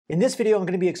In this video, I'm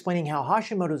going to be explaining how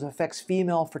Hashimoto's affects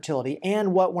female fertility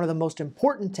and what one of the most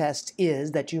important tests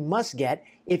is that you must get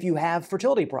if you have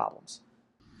fertility problems.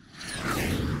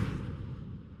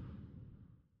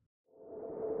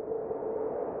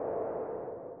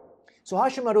 So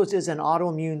Hashimoto's is an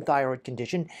autoimmune thyroid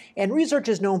condition, and research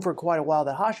has known for quite a while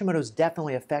that Hashimoto's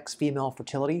definitely affects female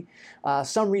fertility.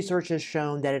 Some research has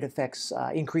shown that it affects,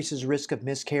 increases risk of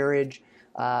miscarriage,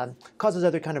 causes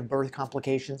other kind of birth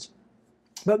complications.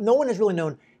 But no one has really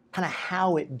known kind of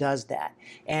how it does that.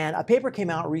 And a paper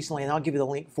came out recently, and I'll give you the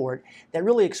link for it, that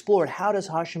really explored how does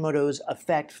Hashimoto's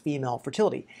affect female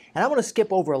fertility. And I want to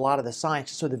skip over a lot of the science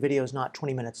just so the video is not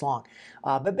 20 minutes long.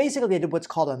 But basically they did what's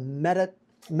called a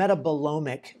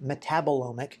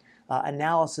metabolomic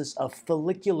analysis of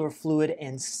follicular fluid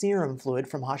and serum fluid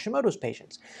from Hashimoto's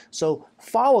patients. So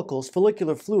follicles,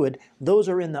 follicular fluid, those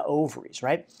are in the ovaries,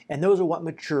 right? And those are what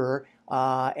mature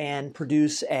and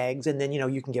produce eggs, and then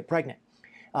you can get pregnant.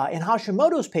 In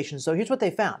Hashimoto's patients, so here's what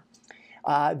they found.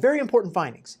 Very important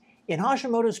findings. In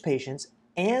Hashimoto's patients,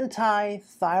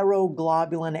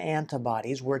 anti-thyroglobulin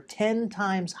antibodies were 10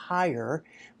 times higher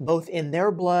both in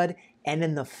their blood and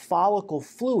in the follicle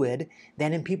fluid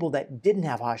than in people that didn't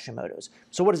have Hashimoto's.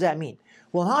 So what does that mean?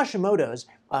 Well, in Hashimoto's,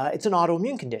 it's an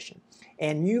autoimmune condition,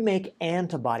 and you make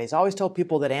antibodies. I always tell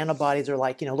people that antibodies are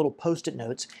like, little Post-it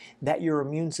notes that your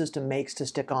immune system makes to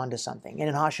stick onto something. And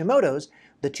in Hashimoto's,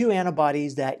 the two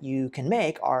antibodies that you can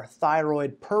make are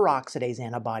thyroid peroxidase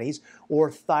antibodies or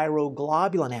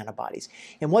thyroglobulin antibodies.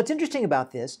 And what's interesting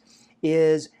about this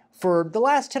is for the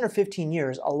last 10 or 15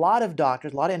 years, a lot of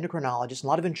doctors, a lot of endocrinologists, a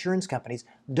lot of insurance companies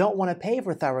don't want to pay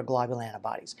for thyroglobulin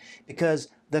antibodies because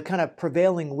the kind of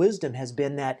prevailing wisdom has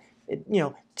been that,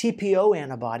 TPO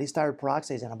antibodies, thyroid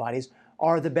peroxidase antibodies,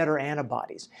 are the better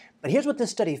antibodies. But here's what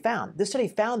this study found. This study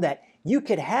found that you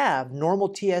could have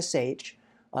normal TSH,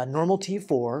 normal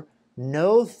T4,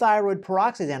 no thyroid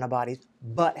peroxidase antibodies,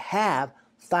 but have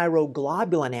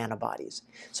thyroglobulin antibodies.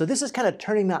 So this is kind of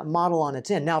turning that model on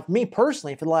its end. Now, for me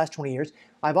personally, for the last 20 years,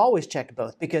 I've always checked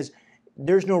both because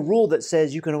there's no rule that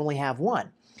says you can only have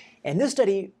one. And this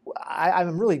study,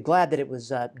 I'm really glad that it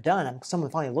was done.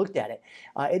 Someone finally looked at it.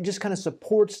 It just kind of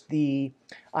supports the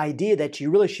idea that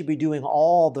you really should be doing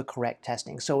all the correct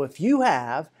testing. So if you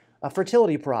have a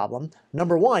fertility problem,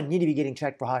 number one, you need to be getting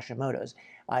checked for Hashimoto's.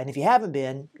 And if you haven't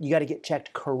been, you got to get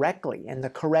checked correctly. And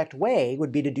the correct way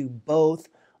would be to do both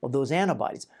of those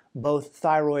antibodies, both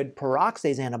thyroid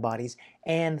peroxidase antibodies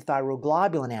and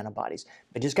thyroglobulin antibodies.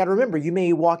 But just got to remember, you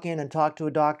may walk in and talk to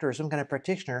a doctor or some kind of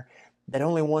practitioner that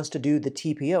only wants to do the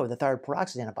TPO, the thyroid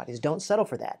peroxidase antibodies. Don't settle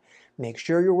for that. Make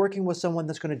sure you're working with someone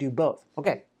that's going to do both.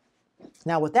 Okay.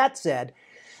 Now, with that said,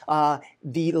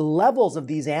 the levels of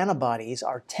these antibodies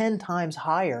are 10 times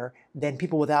higher than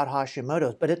people without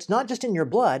Hashimoto's. But it's not just in your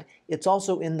blood, it's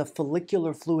also in the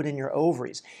follicular fluid in your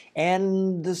ovaries.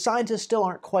 And the scientists still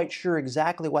aren't quite sure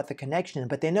exactly what the connection is,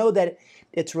 but they know that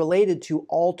it's related to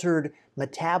altered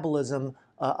metabolism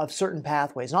of certain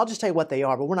pathways. And I'll just tell you what they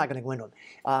are, but we're not going to go into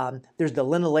them. There's the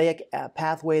linoleic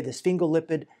pathway, the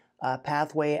sphingolipid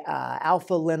pathway,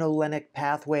 alpha-linolenic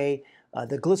pathway,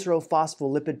 the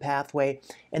glycerophospholipid pathway,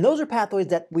 and those are pathways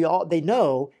that they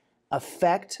know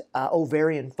affect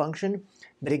ovarian function,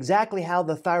 but exactly how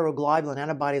the thyroglobulin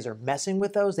antibodies are messing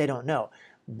with those, they don't know.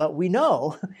 But we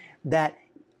know that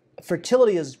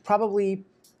fertility is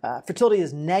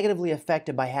negatively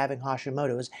affected by having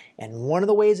Hashimoto's, and one of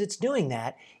the ways it's doing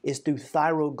that is through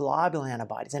thyroglobulin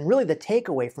antibodies. And really the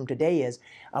takeaway from today is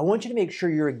I want you to make sure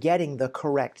you're getting the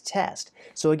correct test.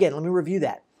 So again, let me review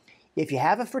that. If you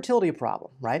have a fertility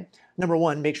problem, right, number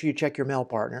one, make sure you check your male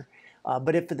partner.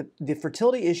 But if the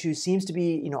fertility issue seems to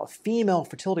be, a female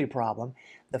fertility problem,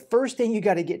 the first thing you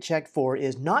got to get checked for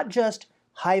is not just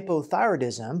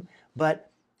hypothyroidism, but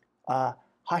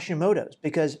Hashimoto's.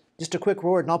 Because just a quick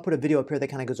word, and I'll put a video up here that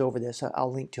kind of goes over this.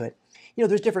 I'll link to it.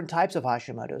 There's different types of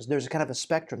Hashimoto's. There's kind of a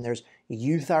spectrum. There's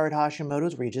euthyroid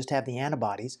Hashimoto's where you just have the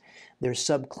antibodies. There's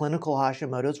subclinical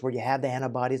Hashimoto's where you have the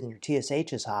antibodies and your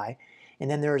TSH is high. And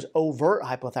then there's overt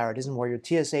hypothyroidism where your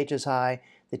TSH is high,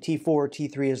 the T4,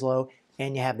 T3 is low,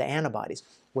 and you have the antibodies.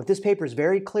 What this paper is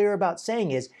very clear about saying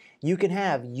is you can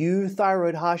have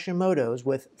euthyroid Hashimoto's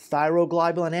with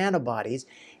thyroglobulin antibodies,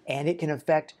 and it can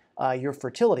affect your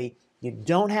fertility. You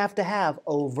don't have to have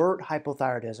overt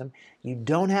hypothyroidism. You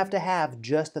don't have to have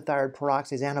just the thyroid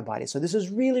peroxidase antibodies. So this is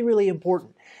really, really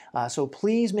important. So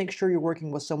please make sure you're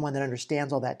working with someone that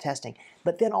understands all that testing.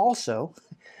 But then also,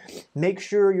 make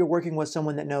sure you're working with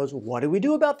someone that knows what do we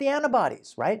do about the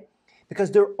antibodies, right?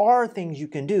 Because there are things you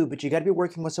can do, but you got to be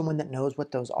working with someone that knows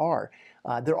what those are.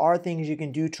 There are things you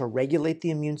can do to regulate the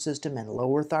immune system and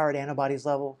lower thyroid antibodies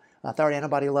level, thyroid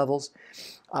antibody levels.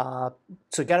 So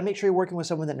got to make sure you're working with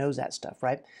someone that knows that stuff,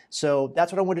 right? So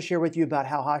that's what I wanted to share with you about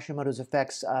how Hashimoto's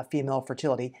affects female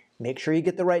fertility. Make sure you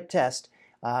get the right test,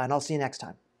 and I'll see you next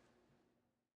time.